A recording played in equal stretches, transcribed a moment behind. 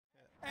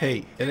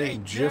Hey, it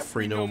ain't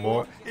Jeffrey no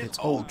more. It's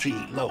OG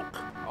Loke.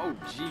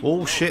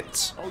 Oh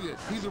shit. Oh yeah,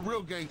 he's a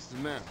real gangster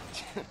now.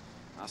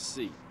 I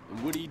see.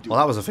 And what do you do? Well,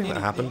 that was a thing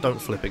that happened.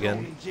 Don't flip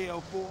again.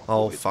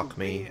 Oh, fuck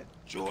me.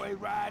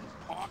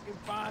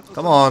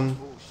 Come on.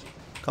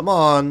 Come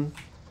on.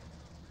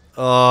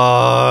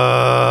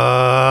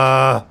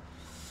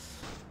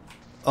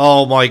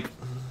 Oh my.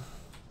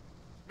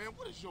 Man,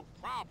 what is your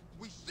problem?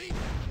 We see.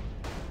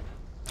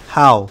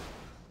 How?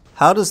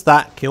 How does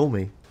that kill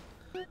me?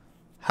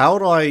 How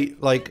do I,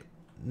 like,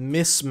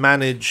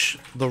 mismanage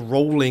the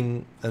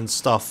rolling and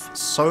stuff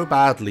so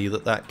badly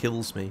that that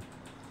kills me?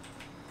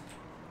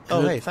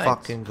 Oh, hey,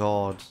 fucking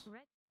god.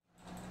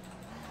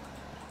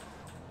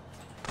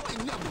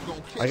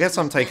 I guess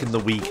I'm taking the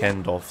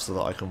weekend off so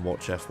that I can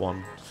watch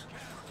F1.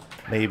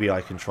 Maybe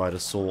I can try to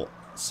sort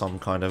some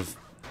kind of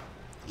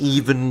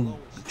even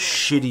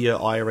shittier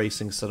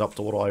iRacing setup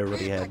to what I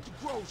already had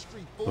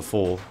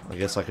before. I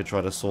guess I could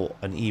try to sort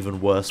an even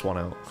worse one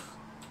out.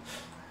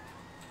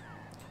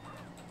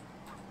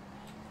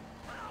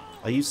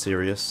 Are you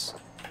serious?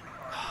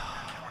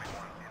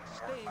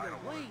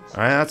 Alright,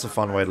 that's a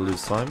fun way to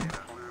lose time.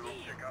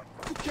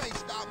 You can't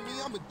stop me,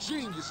 I'm a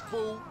genius,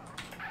 fool.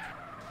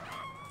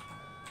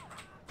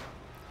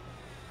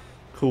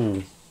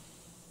 Cool.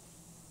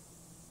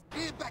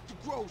 Head back to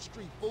Grove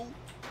Street, fool.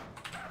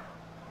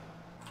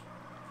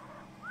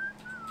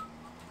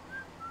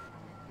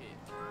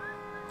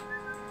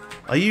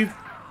 Are you...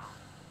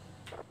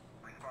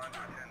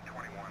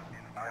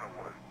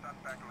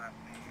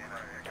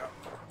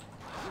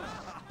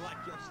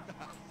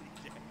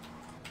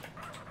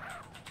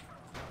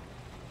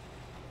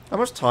 How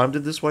much time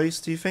did this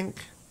waste, do you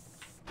think?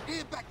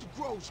 Head back to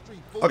Grove Street,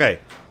 fool. Okay.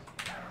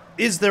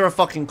 Is there a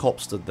fucking cop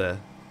stood there?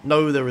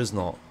 No, there is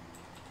not.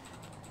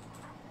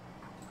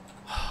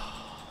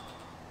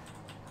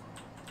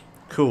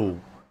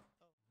 Cool.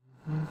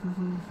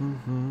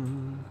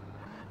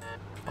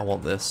 I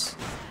want this.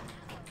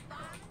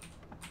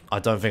 I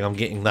don't think I'm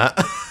getting that.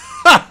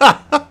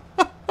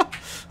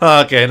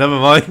 Okay, never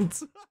mind.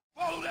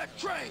 Follow that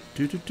train.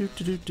 Get me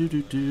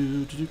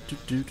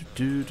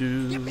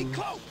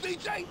close,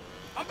 CJ.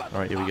 I'm about to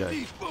Alright, here we go.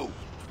 these fools.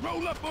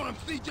 Roll up on them,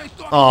 CJ.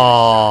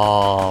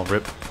 Oh,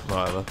 rip.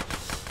 Whatever.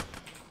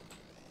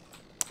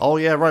 Oh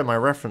yeah, right, my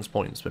reference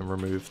point's been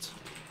removed.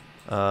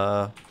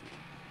 I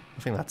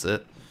think that's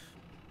it.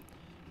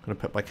 I'm gonna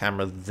put my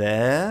camera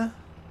there.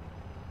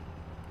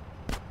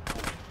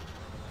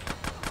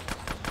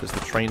 Because the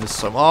train is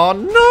so... Oh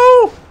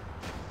no!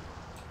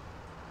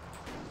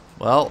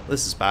 Well,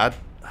 this is bad.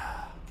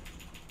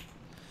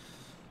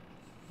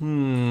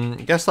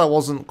 Guess that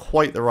wasn't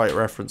quite the right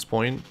reference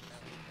point.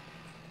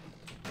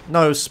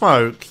 No,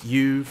 Smoke,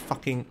 you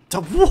fucking...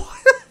 What?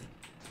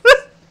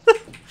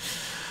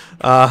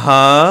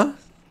 Uh-huh.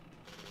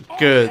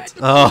 Good.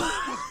 Oh.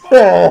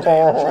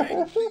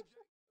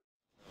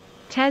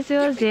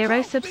 Tezur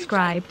 0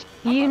 subscribed.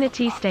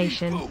 Unity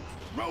Station.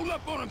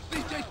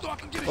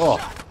 Oh.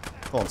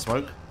 Go on,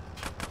 Smoke.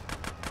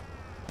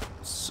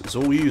 It's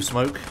all you,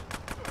 Smoke.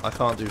 I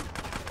can't do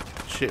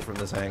shit from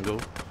this angle.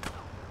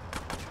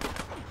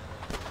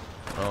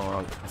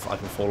 Oh, I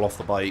can fall off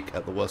the bike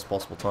at the worst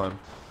possible time.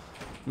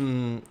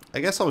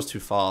 I guess I was too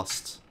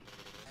fast.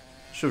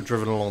 Should have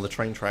driven along the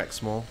train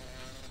tracks more.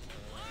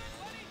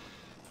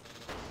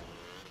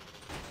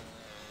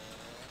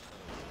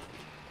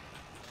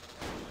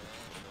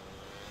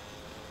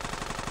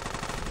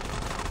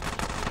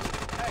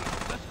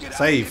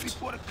 Saved.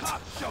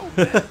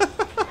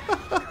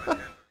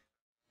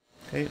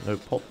 Okay, no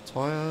pop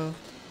tire.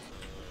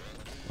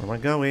 Where am I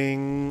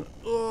going?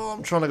 Oh,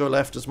 I'm trying to go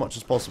left as much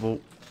as possible.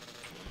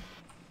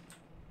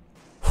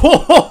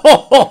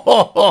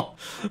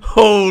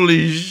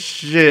 Holy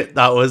shit,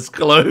 that was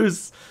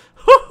close.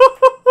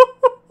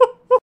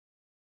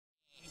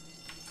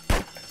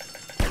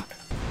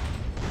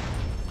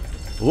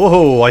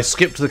 Whoa, I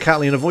skipped the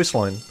Catalina voice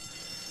line.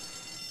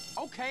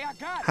 Okay, I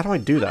got it. How do I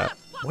do that?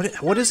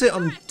 What is it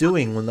I'm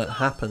doing when that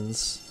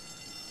happens?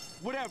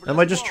 Am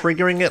I just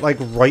triggering it like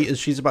right as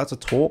she's about to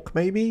talk,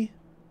 maybe?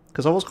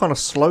 Because I was kind of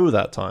slow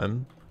that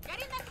time.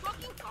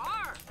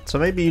 So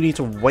maybe you need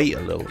to wait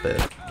a little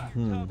bit.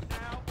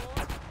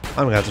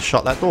 I'm gonna have to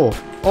shut that door.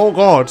 Oh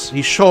god,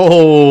 he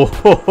showed.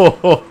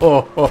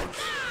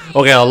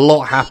 Okay, a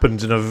lot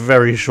happened in a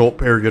very short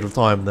period of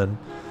time then.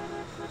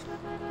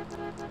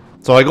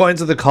 So I got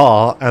into the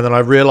car, and then I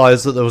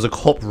realized that there was a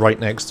cop right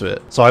next to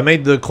it. So I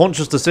made the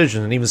conscious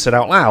decision, and even said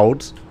out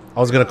loud, I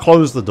was going to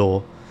close the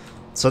door.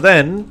 So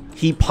then,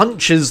 he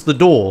punches the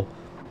door,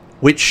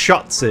 which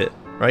shuts it,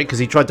 right? Because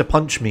he tried to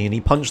punch me, and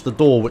he punched the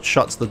door, which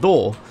shuts the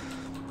door.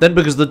 Then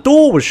because the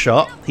door was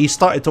shut, he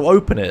started to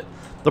open it.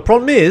 The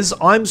problem is,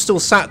 I'm still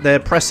sat there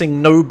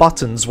pressing no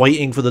buttons,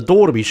 waiting for the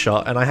door to be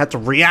shut, and I had to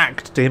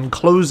react to him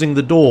closing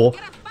the door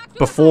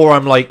before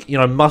I'm, like, you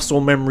know,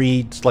 muscle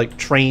memory, like,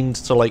 trained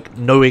to, like,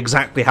 know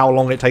exactly how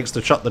long it takes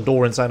to shut the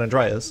door in San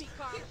Andreas.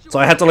 So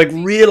I had to, like,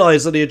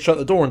 realize that he had shut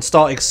the door and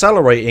start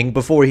accelerating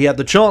before he had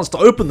the chance to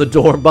open the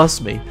door and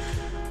bust me.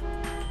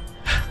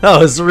 That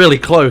was really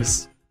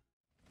close.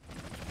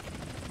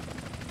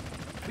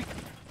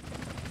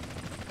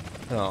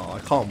 Oh, I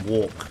can't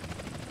walk.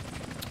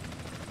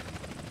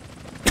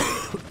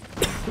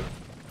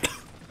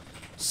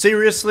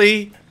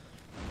 Seriously?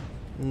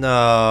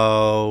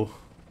 No.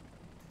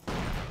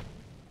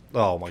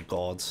 Oh my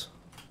god.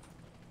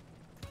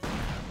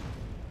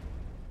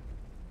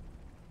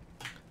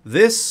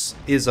 This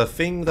is a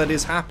thing that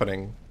is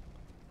happening.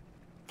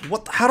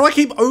 What? How do I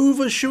keep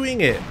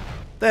overshooting it?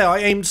 There, I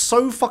aimed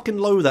so fucking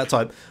low that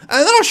time. And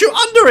then I'll shoot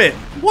under it!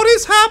 What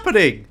is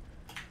happening?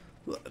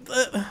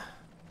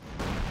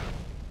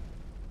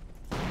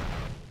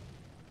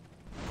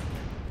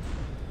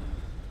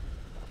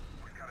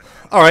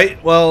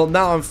 Alright, well,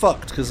 now I'm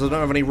fucked because I don't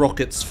have any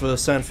rockets for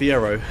San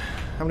Fierro.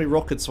 How many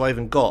rockets have I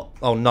even got?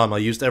 Oh, none. I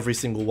used every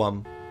single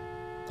one.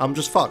 I'm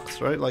just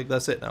fucked, right? Like,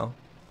 that's it now.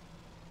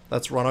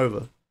 That's run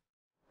over.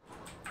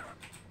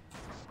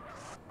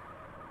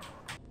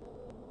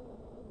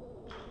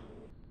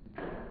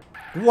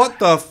 What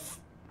the f...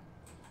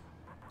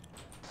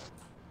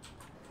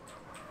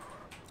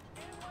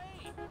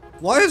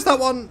 Why is that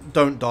one...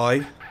 Don't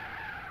die.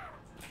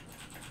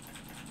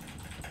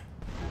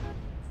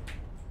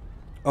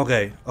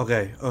 Okay,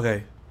 okay,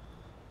 okay.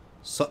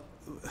 So...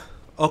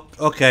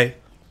 Okay.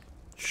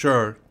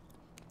 Sure.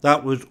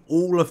 That was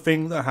all a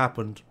thing that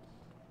happened.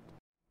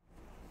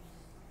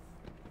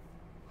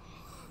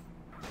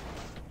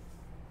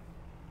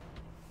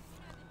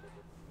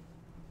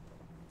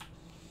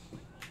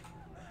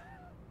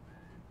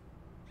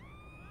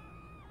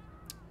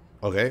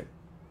 Okay.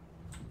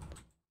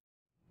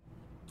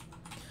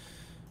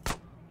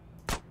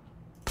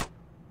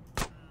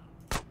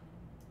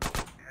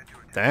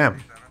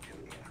 Damn.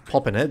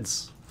 Popping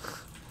heads.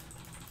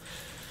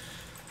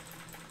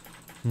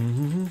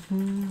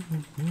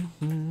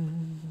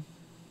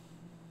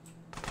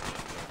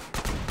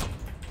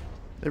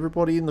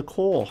 Everybody in the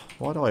core.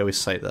 Why do I always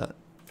say that?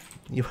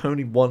 You have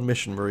only one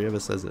mission, Marie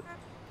ever says it.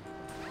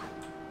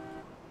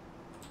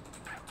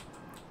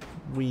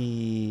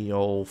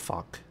 Oh,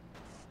 fuck.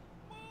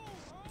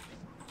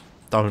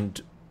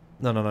 Don't.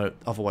 No, no, no.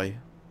 Other way.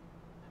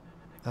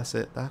 That's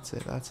it. That's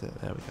it. That's it.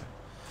 There we go.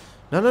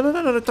 No, no, no,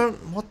 no, no, no.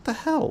 Don't. What the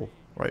hell?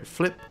 Right.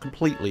 Flip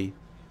completely.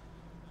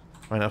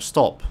 Right, now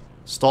stop.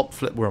 Stop.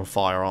 Flip. We're on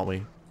fire, aren't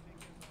we?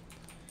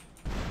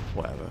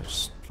 Whatever.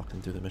 Just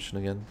fucking do the mission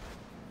again.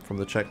 From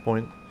the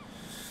checkpoint.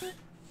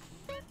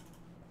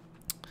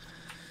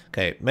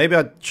 Okay. Maybe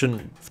I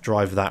shouldn't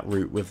drive that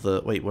route with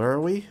the... Wait, where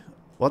are we?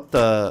 What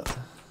the...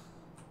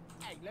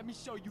 Hey, let me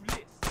show you this.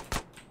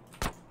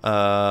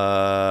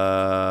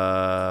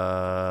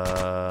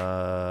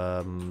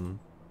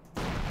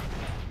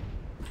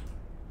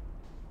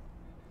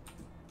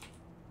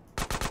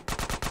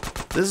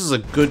 This is a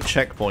good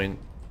checkpoint.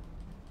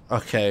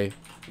 Okay.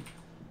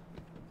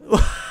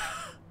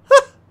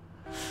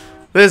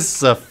 This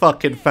is a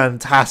fucking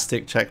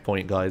fantastic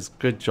checkpoint, guys.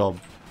 Good job.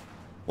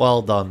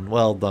 Well done.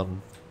 Well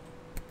done.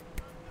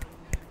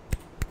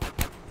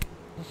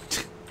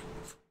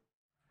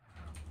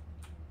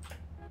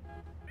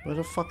 Where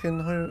the fucking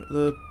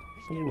the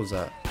ball was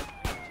at?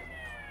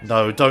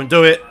 No, don't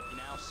do it.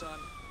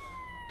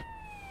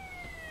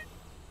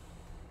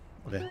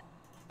 Okay.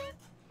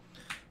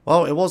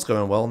 Well, it was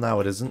going well. Now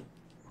it isn't.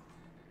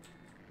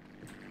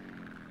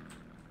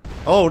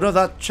 Oh no,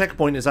 that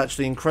checkpoint is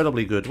actually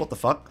incredibly good. What the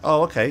fuck?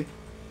 Oh, okay.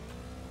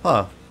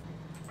 Huh.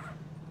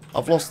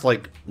 I've lost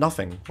like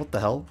nothing. What the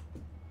hell?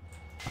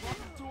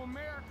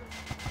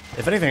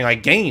 If anything, I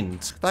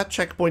gained. That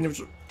checkpoint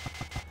was.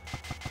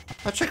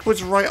 That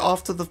checkpoint's right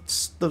after the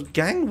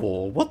gang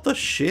war. What the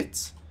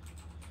shit?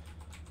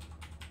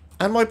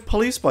 And my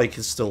police bike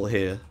is still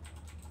here.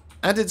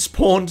 And it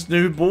spawned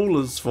new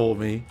ballers for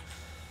me.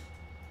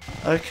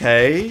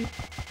 Okay.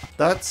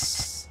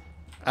 That's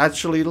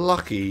actually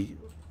lucky.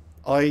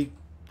 I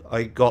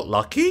got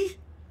lucky?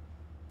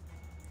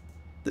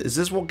 Is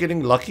this what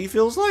getting lucky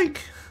feels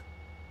like?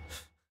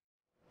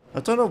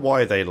 I don't know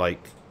why they like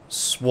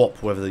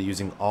swap whether they're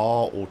using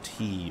R or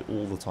T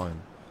all the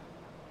time.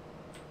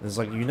 It's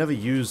like you never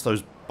use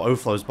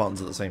both those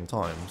buttons at the same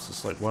time. It's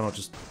just like, why not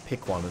just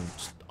pick one and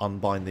just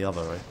unbind the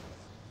other, right?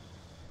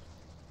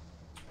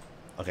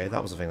 Okay,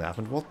 that was the thing that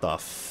happened. What the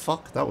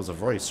fuck? That was a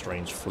very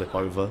strange flip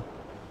over.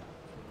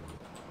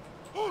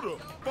 Who the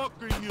fuck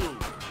are you?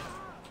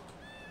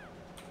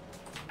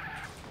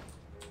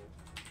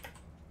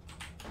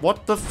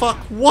 What the fuck?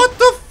 What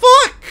the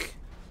fuck?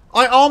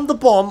 I armed the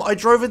bomb, I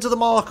drove into the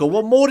marker.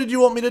 What more did you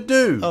want me to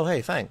do? Oh,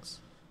 hey, thanks.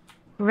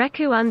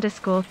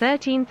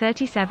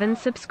 Reku_1337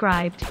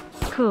 subscribed.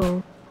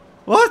 Cool.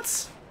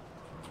 What?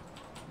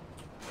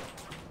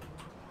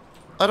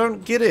 I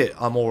don't get it.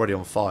 I'm already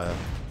on fire.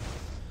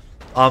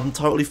 I'm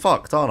totally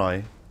fucked, aren't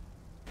I?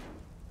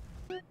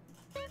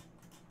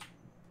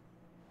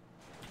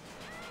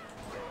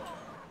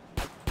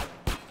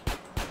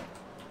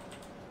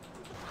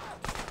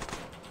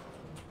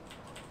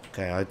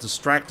 Okay, I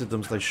distracted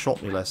them so they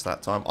shot me less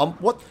that time.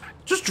 What?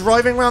 Just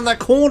driving around that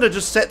corner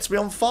just sets me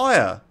on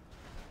fire.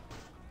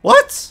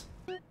 What?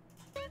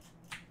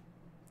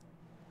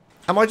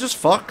 Am I just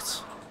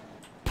fucked?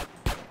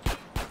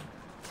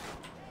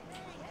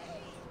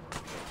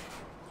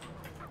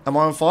 Am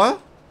I on fire?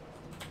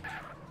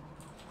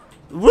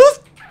 Woof!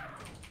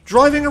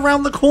 Driving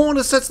around the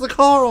corner sets the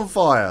car on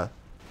fire.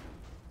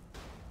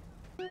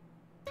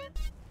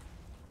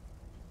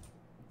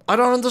 I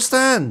don't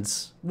understand.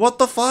 What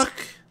the fuck?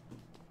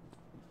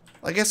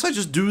 I guess I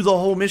just do the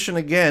whole mission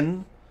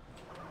again.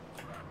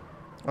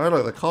 Oh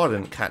look, the car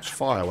didn't catch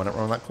fire when it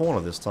ran that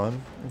corner this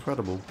time.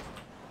 Incredible.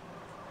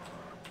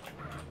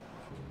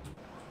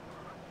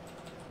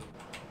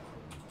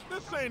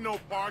 This ain't no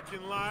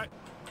parking lot.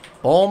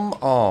 Bomb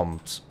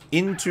armed.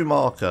 Into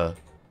marker.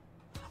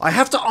 I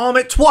have to arm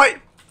it twice!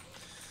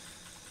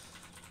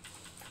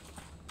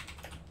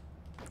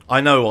 I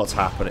know what's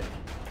happening.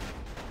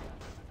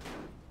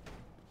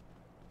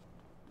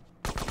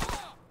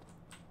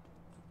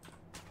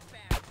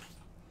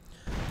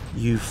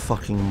 You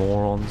fucking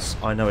morons.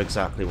 I know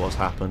exactly what's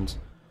happened.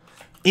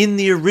 In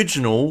the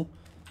original...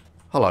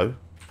 Hello.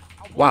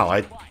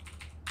 Wow,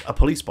 a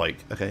police bike.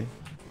 Okay.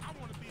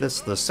 This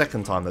is the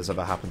second time this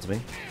ever happened to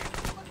me.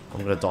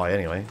 I'm gonna die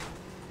anyway.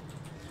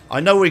 I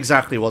know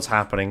exactly what's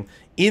happening.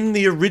 In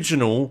the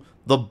original,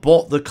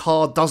 the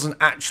car doesn't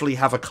actually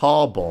have a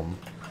car bomb.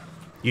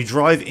 You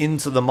drive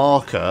into the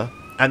marker,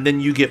 and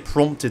then you get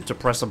prompted to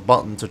press a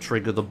button to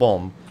trigger the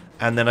bomb,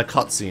 and then a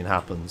cutscene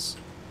happens.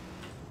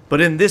 But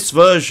in this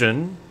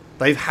version,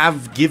 they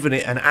have given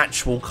it an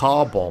actual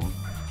car bomb.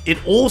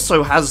 It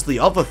also has the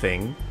other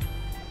thing,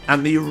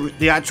 and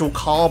the actual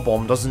car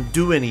bomb doesn't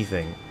do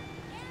anything.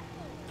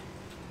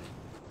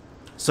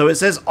 So it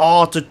says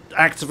R to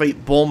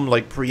activate bomb,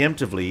 like,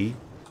 preemptively,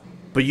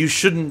 but you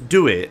shouldn't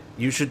do it.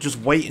 You should just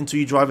wait until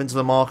you drive into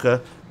the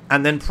marker,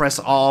 and then press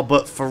R,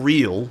 but for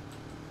real,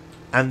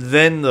 and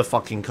then the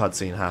fucking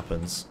cutscene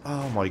happens.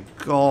 Oh my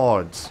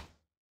god.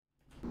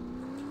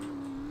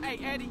 Hey,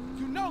 Eddie,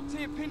 you know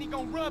Tenpenny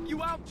gonna rub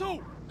you out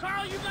too.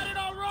 Carl, you got it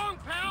all wrong,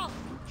 pal.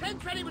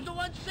 Tenpenny was the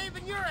one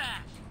saving your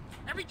ass.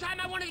 Every time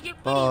I wanted to get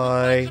rid of you,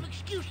 Bye. some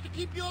excuse to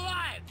keep you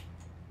alive.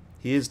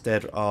 He is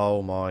dead.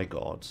 Oh my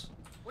god.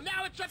 Well,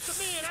 now it's up to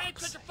me, and I ain't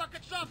such a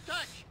fucking soft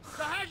touch.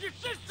 So how's your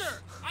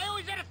sister? I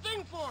always had a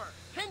thing for her.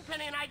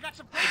 Tenpenny and I got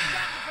some great shots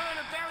of her and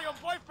her burial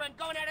boyfriend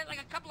going at it like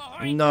a couple of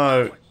horny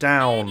No, chihuahuas.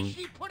 down. And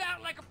she put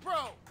out like a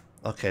pro.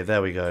 Okay,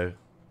 there we go.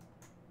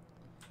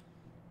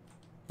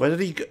 Where did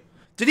he go?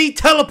 Did he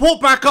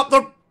teleport back up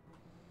the...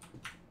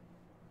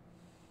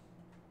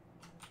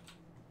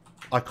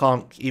 I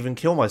can't even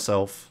kill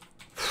myself.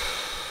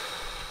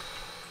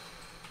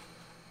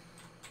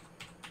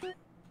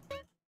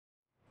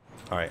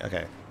 Alright,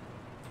 okay.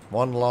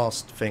 One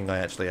last thing I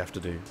actually have to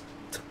do.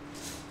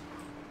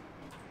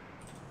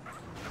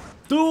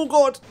 Oh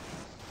god!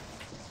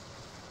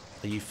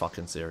 Are you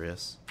fucking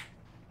serious?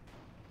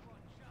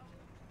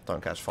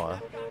 Don't catch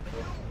fire.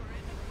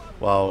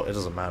 Well, it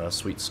doesn't matter.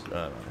 Sweet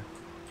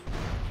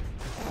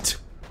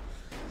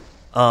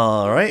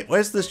Alright,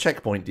 where's this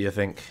checkpoint, do you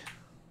think?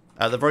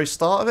 At the very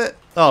start of it?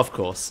 Oh, of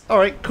course.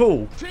 Alright,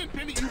 cool.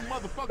 Tenpenny, you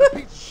motherfucking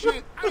piece of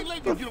shit. I ain't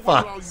letting you get away with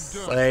all you Fuck's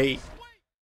done. sake.